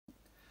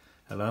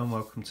Hello and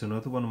welcome to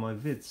another one of my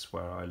vids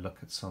where I look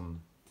at some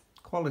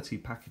quality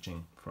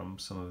packaging from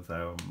some of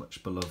their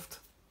much beloved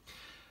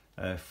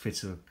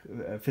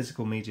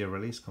physical media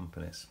release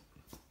companies.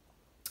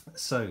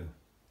 So,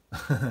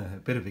 a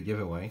bit of a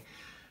giveaway.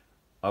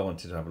 I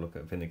wanted to have a look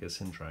at Vinegar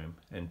Syndrome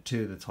and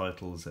two of the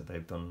titles that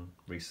they've done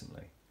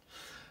recently.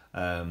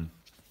 Now,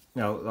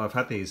 I've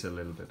had these a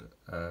little bit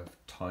of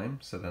time,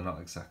 so they're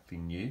not exactly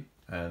new.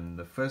 And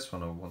the first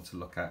one I want to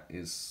look at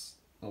is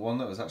the one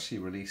that was actually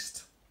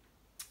released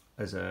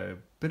as a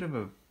bit of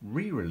a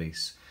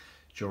re-release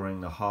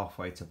during the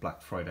halfway to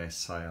Black Friday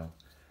sale,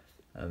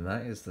 and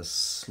that is the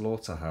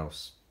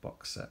Slaughterhouse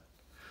box set.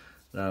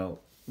 Now,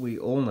 we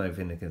all know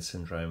Vinegar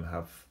Syndrome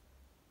have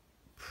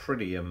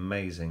pretty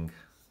amazing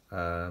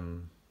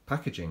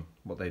packaging,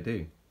 what they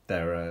do.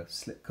 Their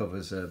slip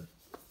covers are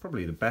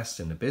probably the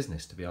best in the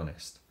business, to be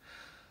honest.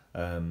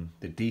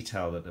 The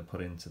detail that they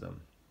put into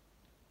them,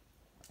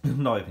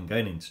 not even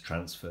going into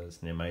transfers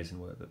and the amazing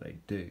work that they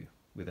do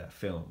with their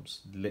films,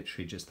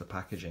 literally just the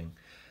packaging,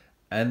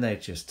 and they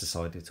just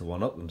decided to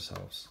one-up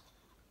themselves.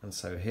 And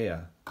so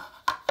here, I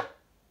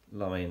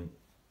mean,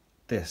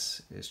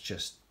 this is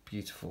just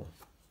beautiful.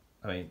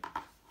 I mean,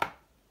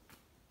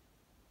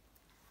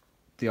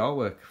 the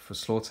artwork for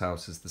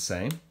Slaughterhouse is the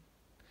same,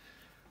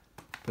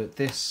 but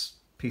this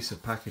piece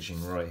of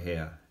packaging right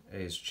here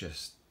is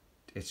just,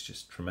 it's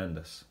just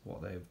tremendous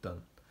what they've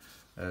done.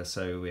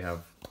 So we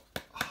have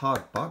a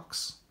hard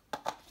box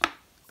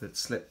that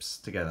slips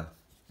together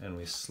and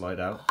we slide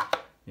out.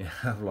 You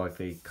have like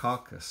the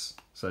carcass,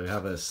 so you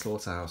have a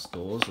slaughterhouse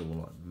doors all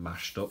like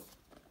mashed up.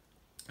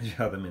 You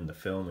have them in the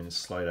film and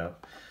slide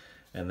out,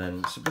 and then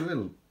it's a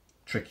little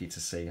tricky to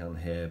see on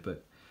here,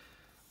 but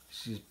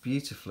she's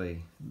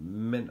beautifully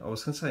I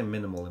was going to say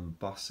minimal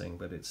embossing,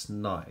 but it's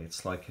not.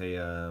 It's like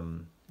a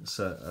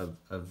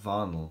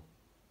vinyl.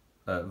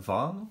 Oh,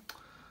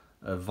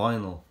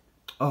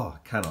 I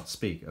cannot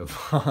speak. A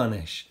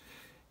varnish.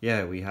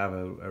 Yeah, we have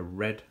a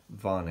red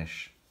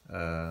varnish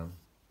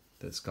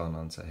that's gone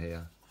onto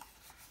here,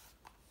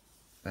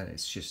 and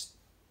it's just,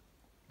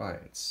 right,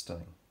 it's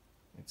stunning.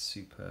 It's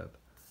superb.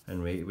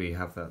 And we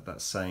have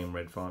that same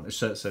red varnish.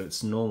 So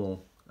it's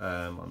normal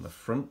on the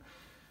front,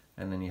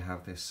 and then you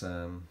have this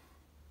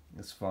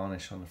this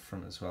varnish on the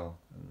front as well.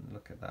 And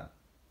look at that.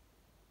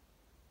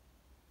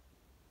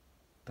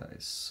 That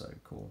is so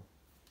cool.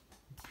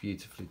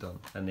 Beautifully done.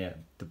 And yeah,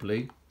 the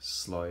blue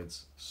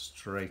slides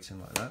straight in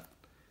like that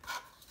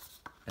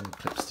and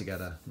clips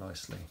together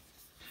nicely.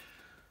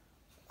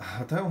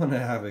 I don't want to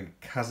have a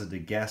hazard a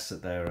guess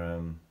at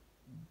their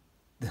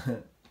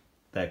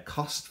their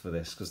cost for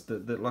this, because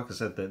like I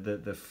said,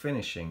 the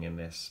finishing in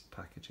this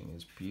packaging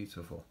is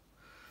beautiful.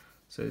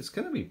 So it's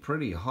going to be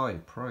pretty high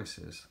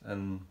prices,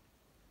 and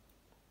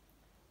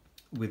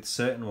with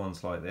certain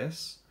ones like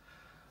this,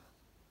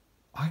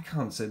 I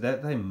can't say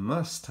that they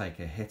must take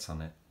a hit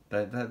on it.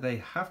 They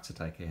have to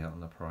take a hit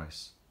on the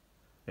price.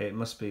 It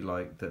must be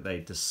like that they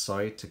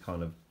decide to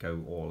kind of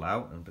go all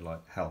out and be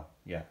like, hell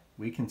yeah,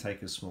 we can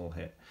take a small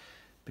hit,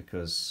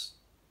 because,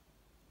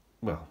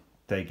 well,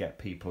 they get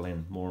people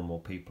in, more and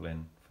more people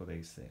in for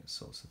these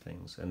sorts of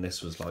things. And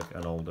this was like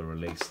an older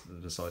release that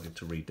they decided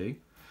to redo.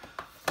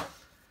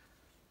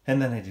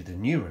 And then they did a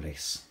new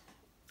release.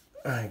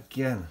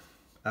 Again,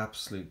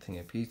 absolute thing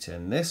of beauty.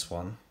 And this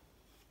one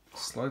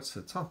slides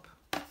to the top.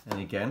 And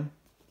again,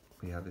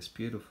 we have this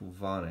beautiful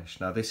varnish.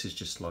 Now this is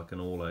just like an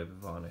all-over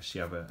varnish.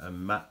 You have a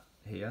matte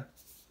here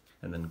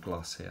and then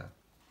gloss here.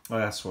 Oh,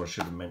 that's what I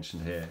should have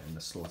mentioned here in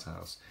the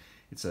Slaughterhouse.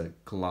 It's a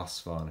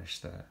gloss varnish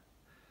there.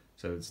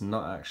 So it's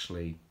not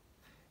actually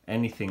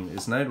anything,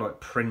 there's no like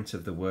print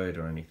of the word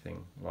or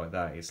anything like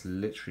that. It's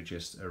literally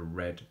just a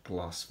red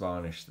gloss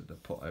varnish that they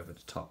put over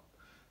the top.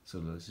 So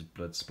there's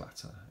blood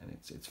splatter, and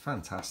it's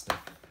fantastic.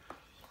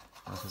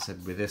 Like I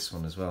said, with this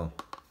one as well,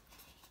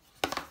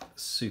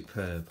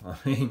 superb. I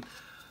mean,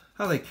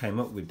 how they came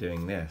up with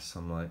doing this,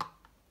 I'm like,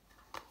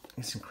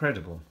 it's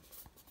incredible.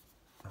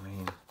 I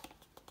mean,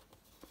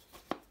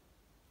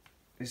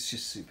 it's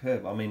just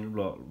superb. I mean,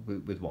 look,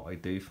 with what I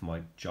do for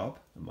my job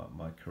and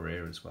my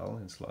career as well,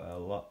 it's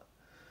like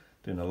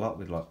doing a lot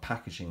with like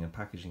packaging and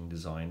packaging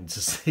design.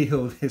 To see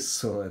all this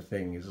sort of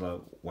thing is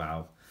like,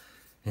 wow.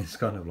 It's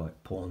kind of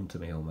like porn to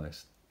me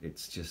almost.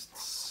 It's just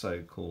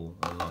so cool.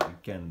 And like,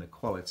 again, the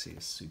quality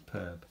is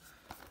superb.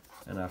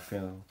 And I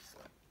feel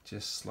it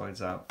just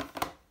slides out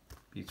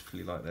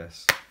beautifully like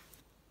this.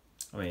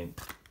 I mean,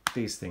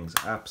 these things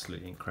are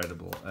absolutely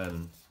incredible.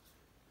 And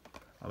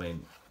I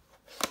mean,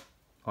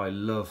 I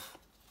love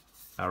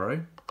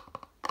Arrow,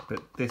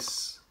 but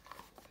this,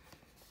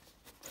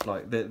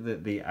 like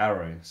the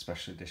Arrow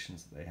special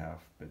editions that they have,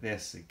 but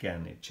this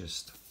again, it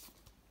just,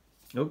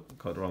 oh,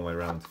 got the wrong way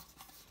around.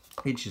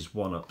 It just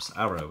one-ups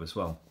Arrow as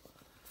well.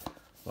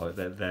 Like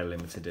their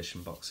limited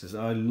edition boxes.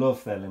 I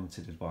love their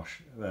limited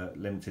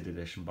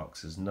edition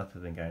boxes.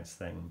 Nothing against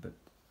them, but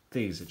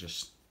these are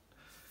just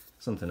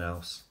something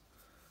else.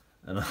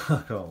 And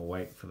I can't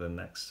wait for the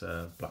next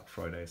Black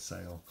Friday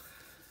sale.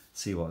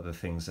 See what other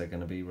things they're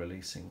going to be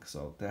releasing, because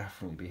I'll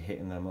definitely be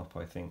hitting them up,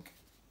 I think.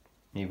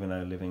 Even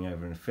though living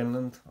over in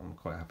Finland, I'm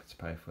quite happy to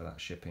pay for that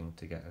shipping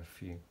to get a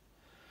few,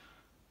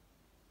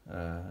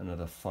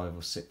 another 5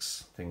 or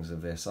 6 things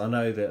of this. I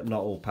know that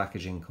not all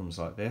packaging comes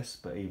like this,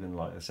 but even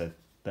like I said,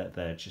 that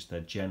they're just their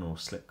general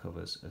slip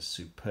covers are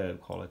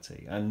superb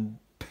quality. And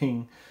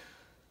being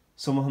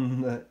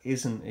someone that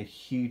isn't a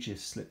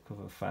hugest slip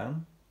cover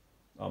fan,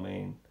 I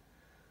mean,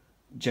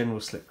 general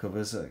slip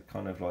covers are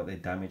kind of like they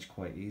damage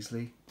quite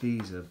easily.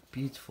 These are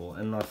beautiful,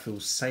 and I feel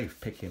safe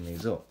picking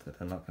these up, that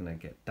they're not going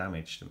to get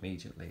damaged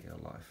immediately.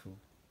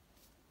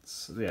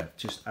 So yeah,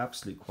 just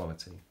absolute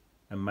quality.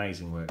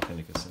 Amazing work,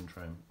 Vinegar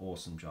Syndrome.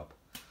 Awesome job.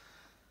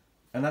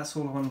 And that's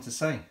all I wanted to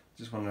say.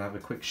 Just wanted to have a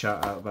quick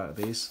shout out about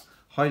these.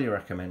 Highly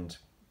recommend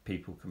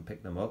people can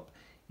pick them up.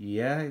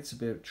 Yeah, it's a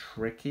bit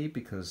tricky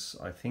because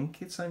I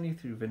think it's only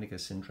through Vinegar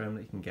Syndrome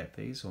that you can get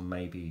these, or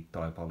maybe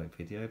Diabolic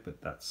Video,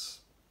 but that's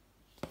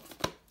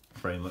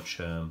very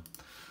much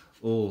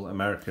all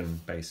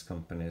American-based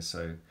companies.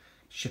 So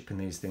shipping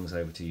these things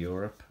over to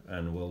Europe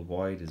and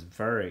worldwide is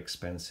very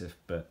expensive,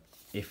 but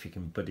if you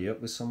can buddy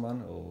up with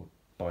someone or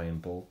buy in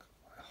bulk,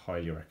 I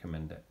highly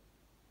recommend it.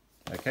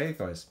 Okay,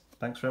 guys,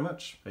 thanks very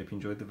much. Hope you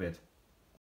enjoyed the vid.